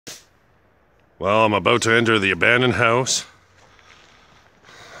Well, I'm about to enter the abandoned house.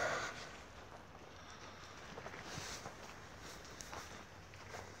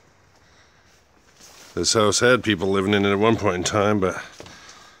 This house had people living in it at one point in time, but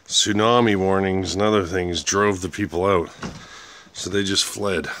tsunami warnings and other things drove the people out. So they just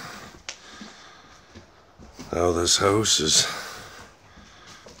fled. Now this house is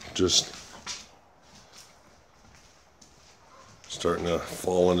just starting to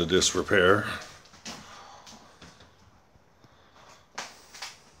fall into disrepair.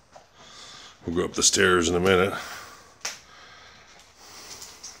 We'll go up the stairs in a minute.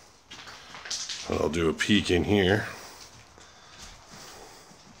 I'll do a peek in here.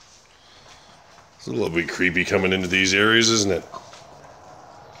 It's a little bit creepy coming into these areas, isn't it?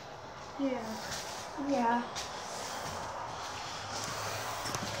 Yeah. Yeah.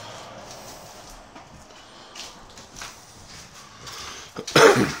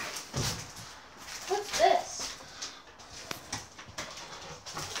 What's this?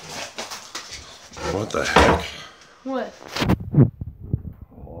 What the heck? What?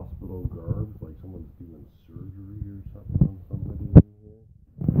 Hospital guards, like someone's doing surgery or something on somebody in here.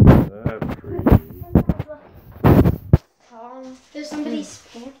 That's crazy. There's somebody's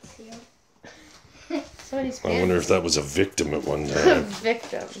pants here. Somebody's pants. I wonder if that was a victim at one A time.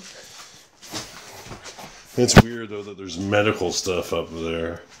 victim. It's weird though that there's medical stuff up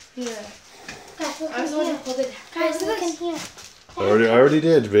there. Yeah. Guys, look I was in the one here. who pulled it. Guys, look in here. I already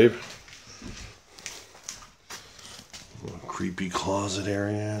did, babe. Creepy closet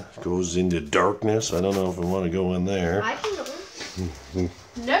area. Goes into darkness. I don't know if I want to go in there. I can go in.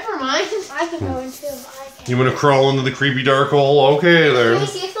 Never mind. I can go in too. You want to crawl into the creepy dark hole? Okay, Can there. we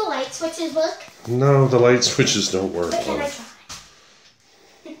see if the light switches work? No, the light switches don't work. But can I love.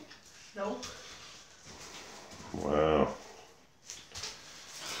 try? No. Wow.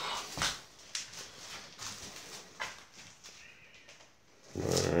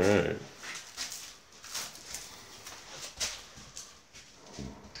 Alright.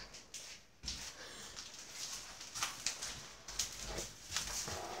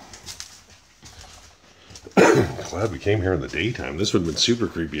 Glad we came here in the daytime. This would have been super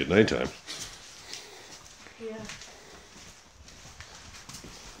creepy at nighttime. Yeah.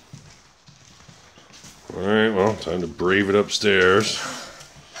 Alright, well, time to brave it upstairs.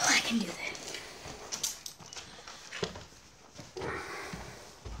 Oh, I can do that.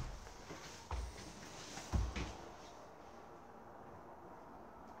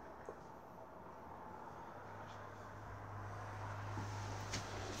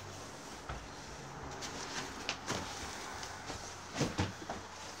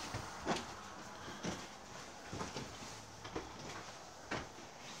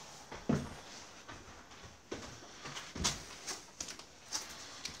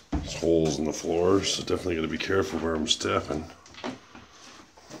 There's holes in the floor, so definitely got to be careful where I'm stepping.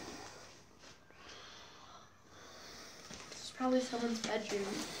 It's probably someone's bedroom.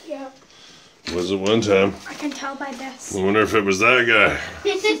 Yep. Was it one time? I can tell by this. I wonder if it was that guy.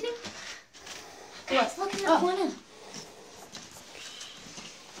 Guys, look in the corner.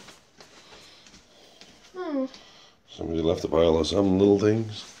 Hmm. Somebody left a pile of some little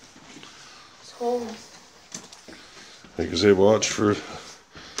things. It's holes. Like I say, watch for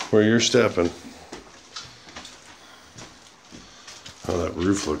where you're stepping. Oh, that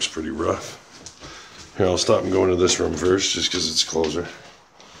roof looks pretty rough. Here, I'll stop and go into this room first, just because it's closer.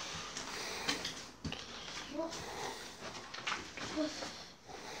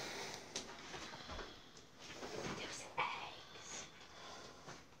 There's eggs.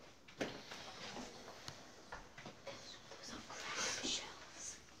 Those are crab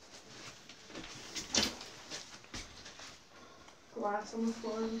shells. Glass on the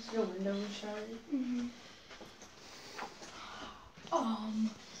floor. There's no window in the shower.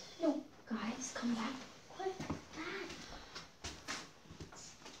 No, guys, come back. What?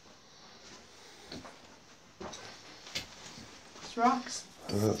 It's rocks.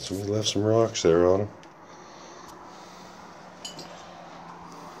 So we left some rocks there on him.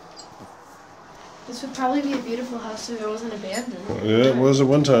 This would probably be a beautiful house if it wasn't abandoned. Yeah, it was at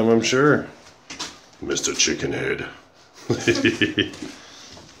one time, I'm sure. Mr. Chickenhead.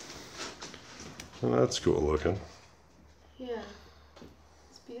 Well, that's cool looking. Yeah.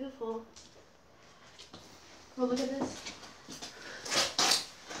 It's beautiful. Well, look at this.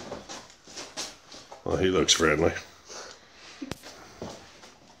 Well, he looks friendly.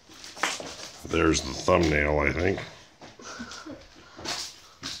 There's the thumbnail, I think.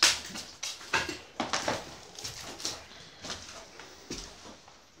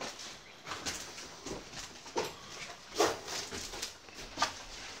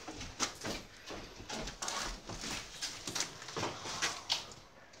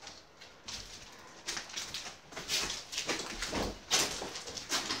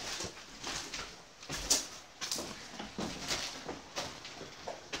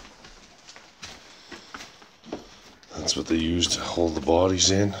 That's what they use to hold the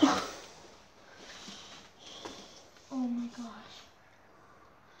bodies in. Oh my gosh.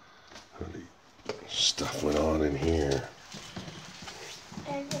 Stuff went on in here.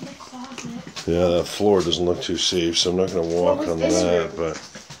 And in the closet. Yeah, that floor doesn't look too safe, so I'm not going to walk was on this that, room?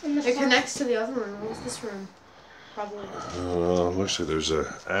 but In the It connects to the other room. What was this room? Probably. I don't know. It looks like there's an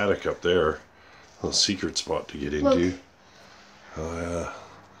attic up there. A little secret spot to get into. Look. Oh, yeah.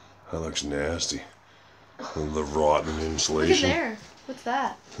 That looks nasty. And the rotten Look in insulation. there. What's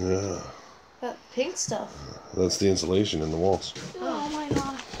that? Yeah, That pink stuff. that's the insulation in the walls. Oh my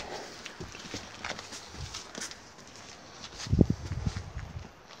gosh.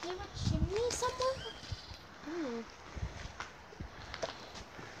 You have a chimney somewhere? Hmm.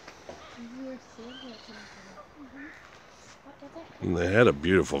 You were seeing it something. What did it? And they had a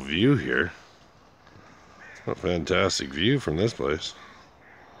beautiful view here. A fantastic view from this place.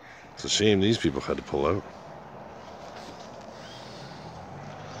 It's a shame these people had to pull out.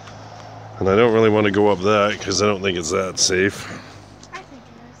 And I don't really want to go up that because I don't think it's that safe. I think it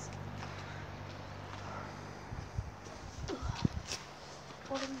is.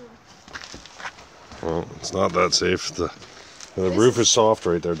 What am I doing? Well, it's not that safe. The roof is soft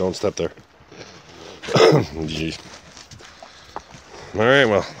right there. Don't step there. Gee. All right,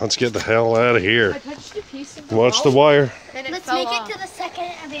 well, let's get the hell out of I here. touched a piece of the Watch the wall. wire. And it Let's fell make off. it to the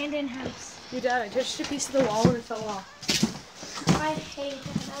second abandoned house. You did. I touched a piece of the wall and it fell off. I hate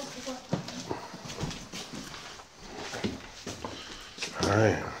that. That's what. All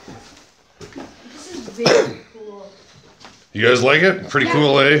right. This is very cool. You guys like it? Pretty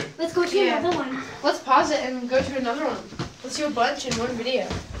cool, eh? Let's go to Yeah. another one. Let's pause it and go to another one. Let's do a bunch in one video.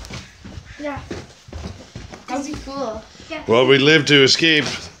 Yeah. That'd be cool. Well, we lived to escape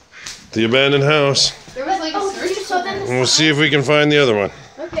the abandoned house. There was like a Oh, did you search show for them them. And we'll see if we can find the other one.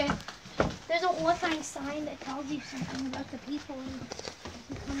 Okay. There's a horrifying sign that tells you something about the people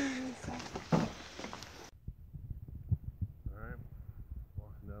who come in and stuff. Alright,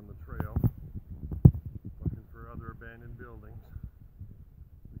 walking down the trail, looking for other abandoned buildings.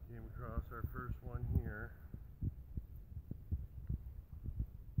 We came across our first one here.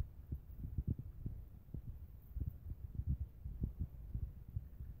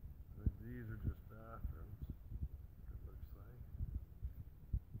 These are just bathrooms, it looks like.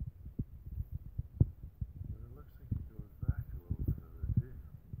 But it looks like it goes back a little further too.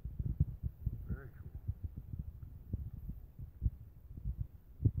 Very cool.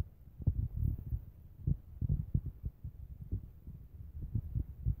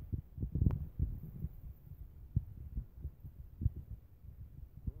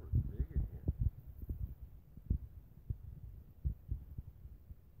 Oh, it's big in here.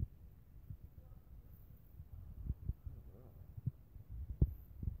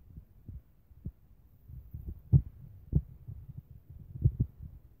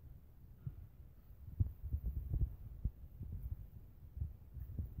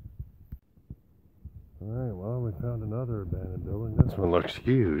 Alright, well, we found another abandoned building. This one looks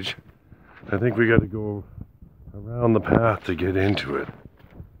huge. I think we got to go around the path to get into it.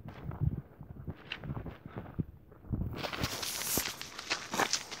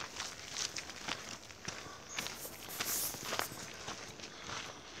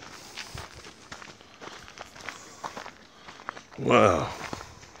 Wow.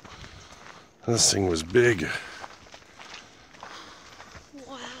 This thing was big.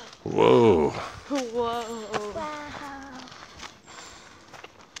 Wow. Whoa. Whoa. Wow.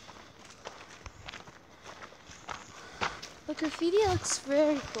 The graffiti looks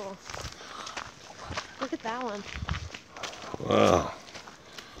very cool. Look at that one. Wow.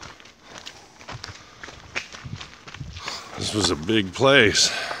 This was a big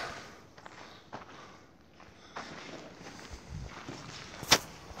place.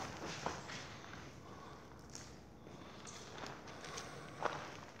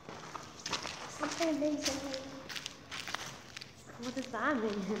 Something amazing. What does that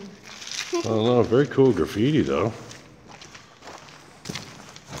mean? I don't know, very cool graffiti though.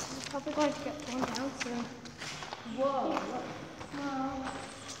 It's probably going to get torn down soon. Whoa.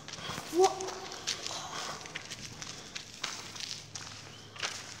 What?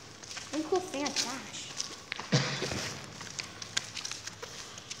 Uncle Sam trash.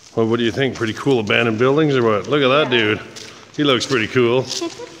 Well, what do you think? Pretty cool abandoned buildings or what? Look at that dude. He looks pretty cool.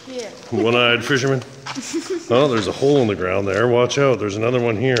 Yeah. One-eyed fisherman. Oh, there's a hole in the ground there. Watch out. There's another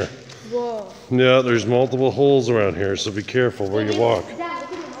one here. Whoa. Yeah, there's multiple holes around here, so be careful where you walk. Dad,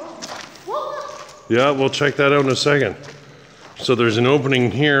 look at the road. What? Yeah, we'll check that out in a second. So there's an opening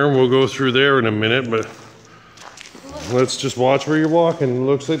here. We'll go through there in a minute, but let's just watch where you're walking. It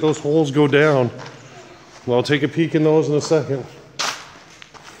looks like those holes go down. Well, I'll take a peek in those in a second.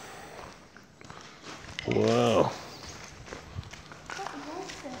 Wow.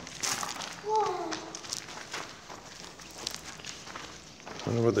 Whoa. I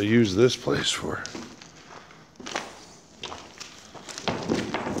wonder what they use this place for.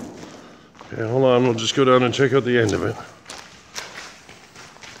 Okay, hold on. We'll just go down and check out the end of it.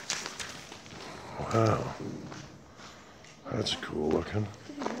 Wow. That's cool looking.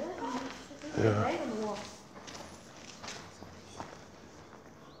 Yeah.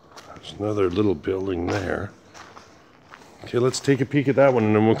 There's another little building there. Okay, let's take a peek at that one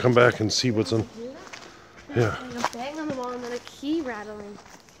and then we'll come back and see what's on. Yeah. Like a bang on the wall and then a key rattling.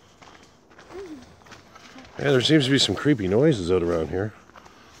 Yeah, there seems to be some creepy noises out around here.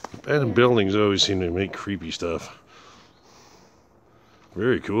 Abandoned buildings always seem to make creepy stuff.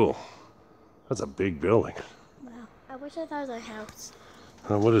 Very cool. That's a big building. Wow. I wish I thought it was a house.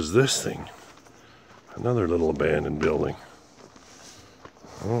 What is this thing? Another little abandoned building.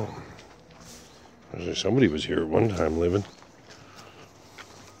 Oh. Somebody was here at one time living.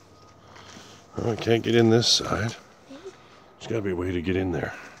 Oh, I can't get in this side. There's got to be a way to get in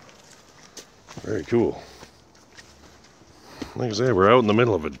there. Very cool. Like I say, we're out in the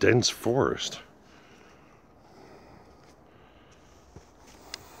middle of a dense forest.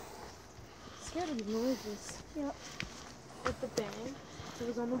 It's gotta be noises. Yep. Like the bang that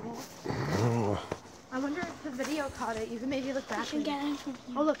was on the wall. Oh, I wonder if the video caught it. You can maybe look I back. should get in from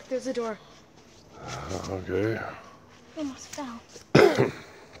here. Oh look, there's a door. okay. Almost fell.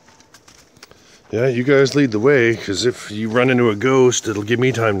 Yeah, you guys lead the way, because if you run into a ghost, it'll give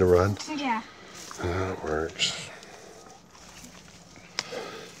me time to run. Yeah. That works.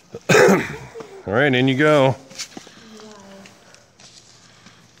 All right, in you go.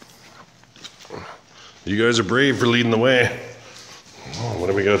 You guys are brave for leading the way. Oh, what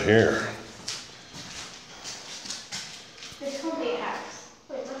do we got here? This will be a house.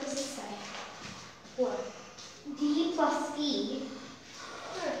 Wait, what does this say? What? D plus E.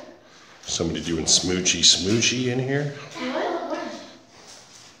 Somebody doing smoochy in here? What?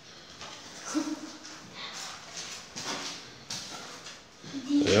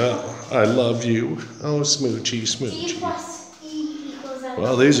 Yeah, I love you. Oh, smoochy. D plus E equals M.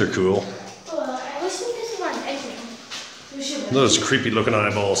 Well, these are cool. I wish we could see one egg. We should. Those creepy looking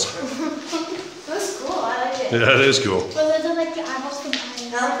eyeballs. That's cool. I like it. Yeah, it is cool. But those are like the eyeballs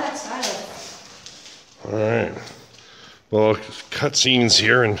combined. I like that style. All right. Well, cut scenes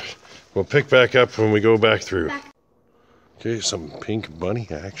here, and we'll pick back up when we go back through. Okay, some pink bunny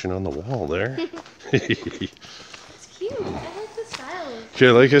action on the wall there. It's cute. I like the style. Okay,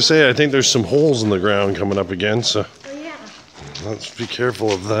 like I say, I think there's some holes in the ground coming up again, so Oh yeah. let's be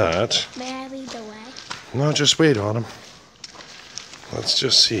careful of that. May I lead the way? No, just wait on them. Let's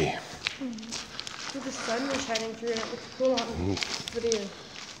just see. The sun was shining through and it looks cool on video.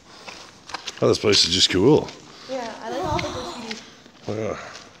 Oh, this place is just cool. Yeah, I like all the graffiti. Yeah.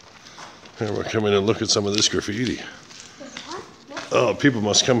 Here, we're coming and look at some of this graffiti. Oh, people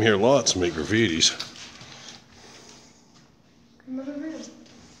must come here lots and make graffitis. Another room.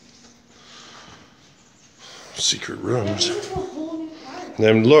 Secret rooms.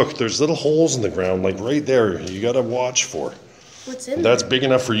 And look, there's little holes in the ground, like right there. You gotta watch for. What's in That's big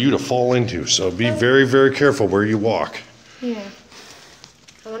enough for you to fall into, so be very, very careful where you walk. there? Yeah.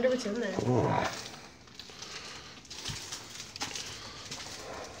 I wonder what's in there. Oh.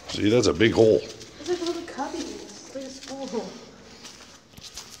 See, that's a big hole. It's like little cubbies. It's like a school.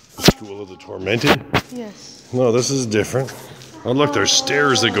 School of the Tormented? Yes. No, this is different. Oh, look, there's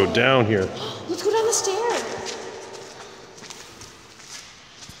stairs that go down here. Let's go down the stairs.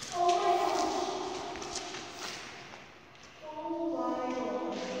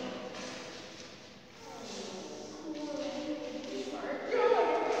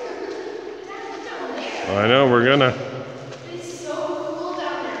 I know, we're gonna.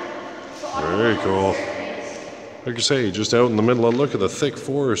 Very cool. Like I say, just out in the middle of, look at the thick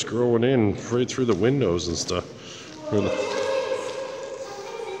forest growing in right through the windows and stuff.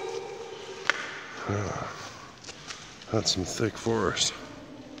 That's some thick forest.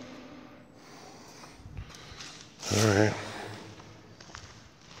 All right.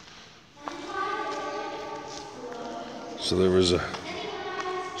 So there was a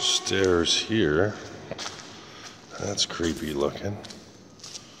stairs here. That's creepy looking.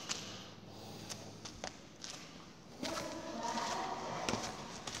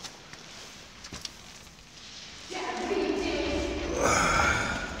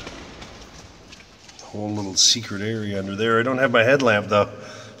 Whole little secret area under there. I don't have my headlamp though,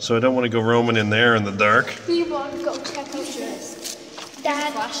 so I don't want to go roaming in there in the dark. We want to go check out this.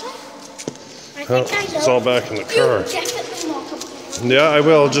 Dad. Flashlight? I I think I know. It's all back in the car. You definitely knock them. Yeah, I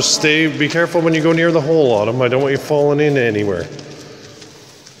will. Just be careful when you go near the hole, Autumn. I don't want you falling in anywhere.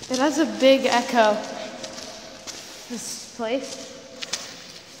 It has a big echo. This place.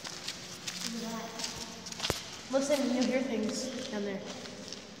 Listen, you hear things down there.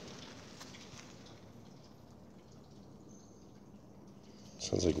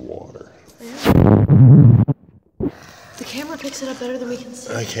 Sounds like water. The camera picks it up better than we can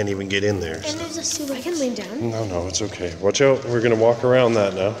see. I can't even get in there. And there's a sewer. I can lean down. No, it's okay. Watch out. We're going to walk around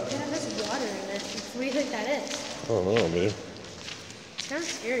that now. Yeah, there's water in it. What do you think that is? I don't know, babe. It's kind of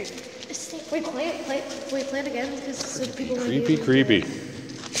scary. Wait, play it again, because so people might be Creepy, able to-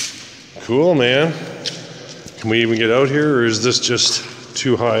 creepy. Cool, man. Can we even get out here, or is this just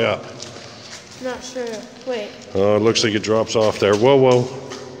too high up? Not sure. Wait. Oh, it looks like it drops off there. Whoa.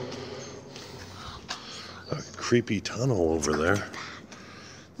 A creepy tunnel over there.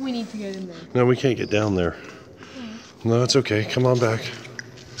 We need to get in there. No, we can't get down there. No, it's okay. Come on back.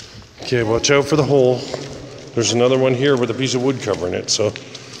 Okay, watch out for the hole. There's another one here with a piece of wood covering it, so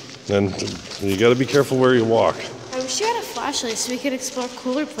then you got to be careful where you walk. I wish you had a flashlight so we could explore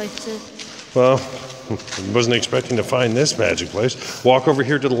cooler places. Well, I wasn't expecting to find this magic place. Walk over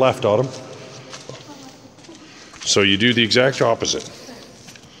here to the left, Autumn. So you do the exact opposite.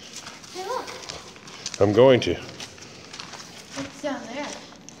 Hey, look. I'm going to. What's down there?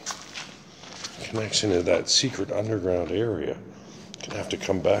 Connects into that secret underground area. Gonna have to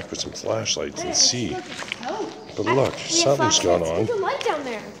come back with some flashlights and see. But look, something's gone on. There's a light down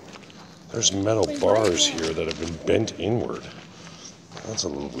there. There's metal bars here that have been bent inward. That's a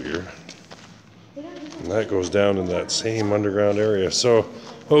little weird. And that goes down in that same underground area. So,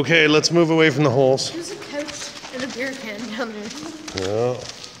 okay, let's move away from the holes. There's a couch and a beer can down there. Yeah.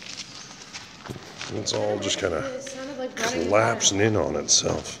 It's all just kind of It sounded like running collapsing in on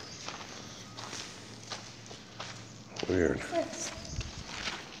itself. Weird.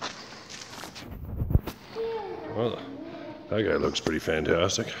 Well, that guy looks pretty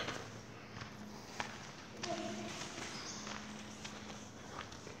fantastic.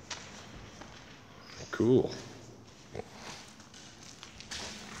 Cool.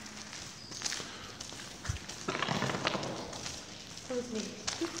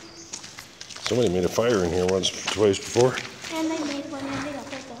 Somebody made a fire in here once, twice before. And I made one and they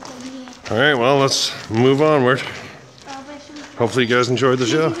got like one here. All right, well, let's move onward. Where should we go? Hopefully you guys enjoyed the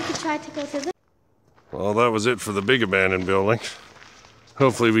show. Maybe we could try to go to the... Well, that was it for the big abandoned building.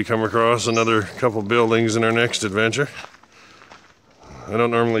 Hopefully we come across another couple buildings in our next adventure. I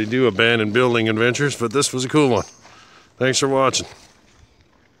don't normally do abandoned building adventures, but this was a cool one. Thanks for watching.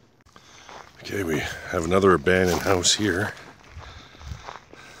 Okay, we have another abandoned house here.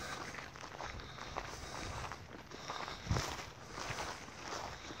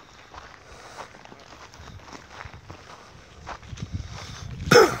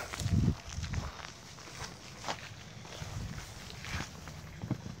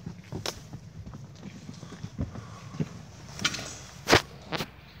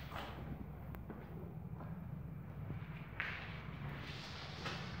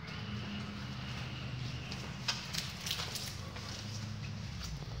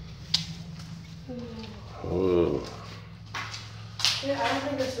 Whoa. Yeah, I don't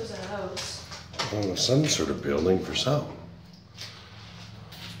think this was a house. Well, some sort of building for some.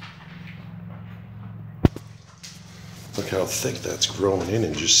 Look how thick that's growing in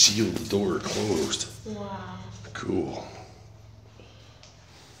and just sealed the door closed. Wow. Cool.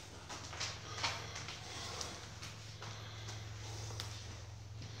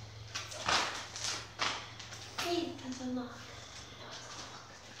 Hey, that's a lock.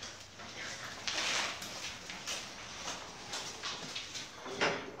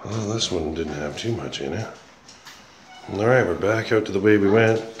 Well, this one didn't have too much in it. All right, we're back out to the way we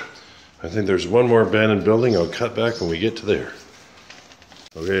went. I think there's one more abandoned building. I'll cut back when we get to there.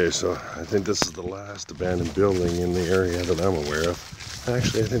 Okay, so I think this is the last abandoned building in the area that I'm aware of.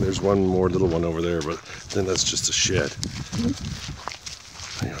 Actually, I think there's one more little one over there, but then that's just a shed.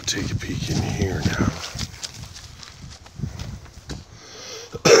 I'll take a peek in here now.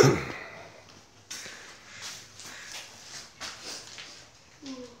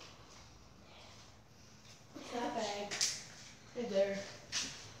 That bag. Right there.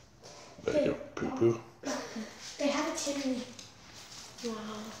 Bag of poo-poo. They have a chimney. Wow.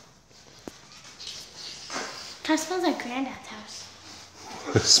 Kind of smells like Granddad's house.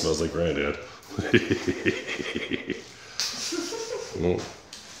 It smells like Granddad. Oh,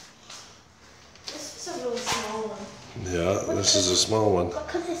 This is a really small one. yeah, this is a small one. What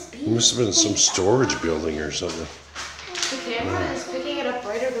could this be? It must have been some storage building or something. The camera is picking it up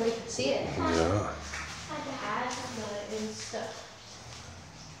brighter than we could see it. Yeah. I had. The Insta.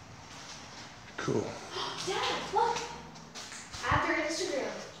 Cool. Dad, look. Add their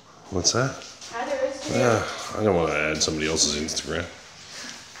Instagram. What's that? Add their Instagram. Yeah, I don't want to add somebody else's Instagram.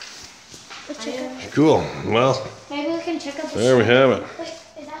 Let's check it. Cool. Well, Maybe we can check out the there we have it. Wait,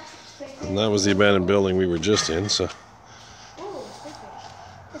 is that right there? And that was the abandoned building we were just in. So Oh, it's big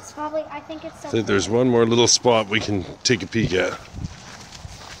fish. It's probably, I think it's I think there's one more little spot we can take a peek at.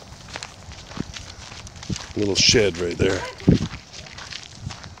 Little shed right there.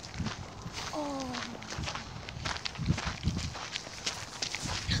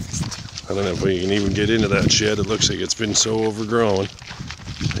 I don't know if we can even get into that shed. It looks like it's been so overgrown.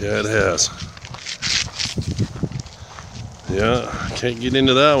 Yeah, it has. Yeah, can't get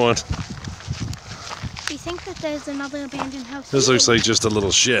into that one. We think that there's another abandoned house. This looks like just a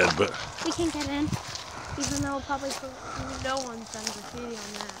little shed, but We can get in, even though probably No one's done graffiti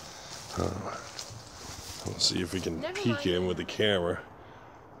on that. we'll see if we can Never peek mind. in with the camera.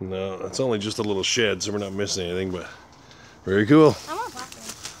 No, it's only just a little shed, so we're not missing anything, but very cool. I want popcorn.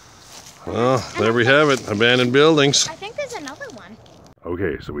 Well, there we have it, abandoned buildings. I think there's another one.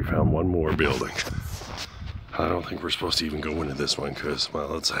 Okay, so we found one more building. I don't think we're supposed to even go into this one because,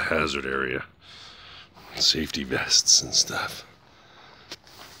 well, it's a hazard area. Safety vests and stuff.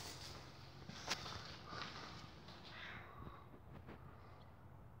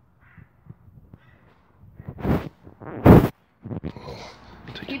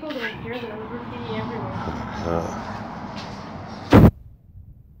 People don't hear there's graffiti everywhere.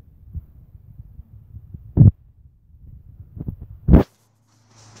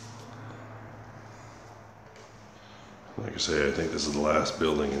 Like I say, I think this is the last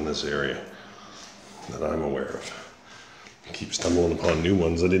building in this area that I'm aware of. I keep stumbling upon new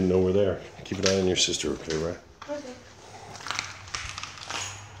ones I didn't know were there. Keep an eye on your sister, okay, right? Okay.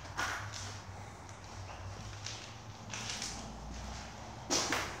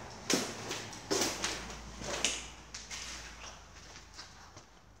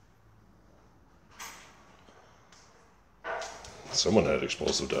 Someone had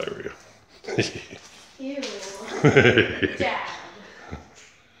explosive diarrhea. Ew. Dad.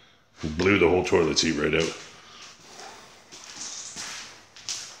 Blew the whole toilet seat right out.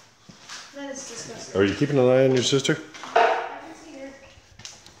 That is disgusting. Are you keeping an eye on your sister? I haven't seen her.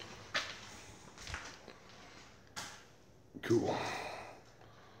 Cool.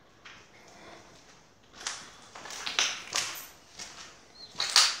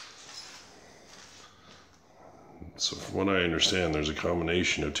 So from what I understand, there's a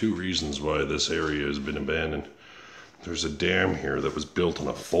combination of two reasons why this area has been abandoned. There's a dam here that was built on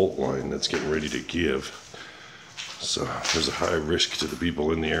a fault line that's getting ready to give. So there's a high risk to the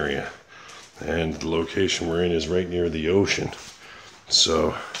people in the area. And the location we're in is right near the ocean.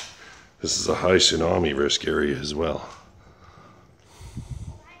 So this is a high tsunami risk area as well.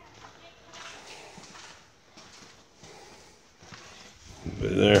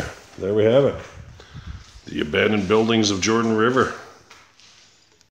 But there we have it. The abandoned buildings of Jordan River.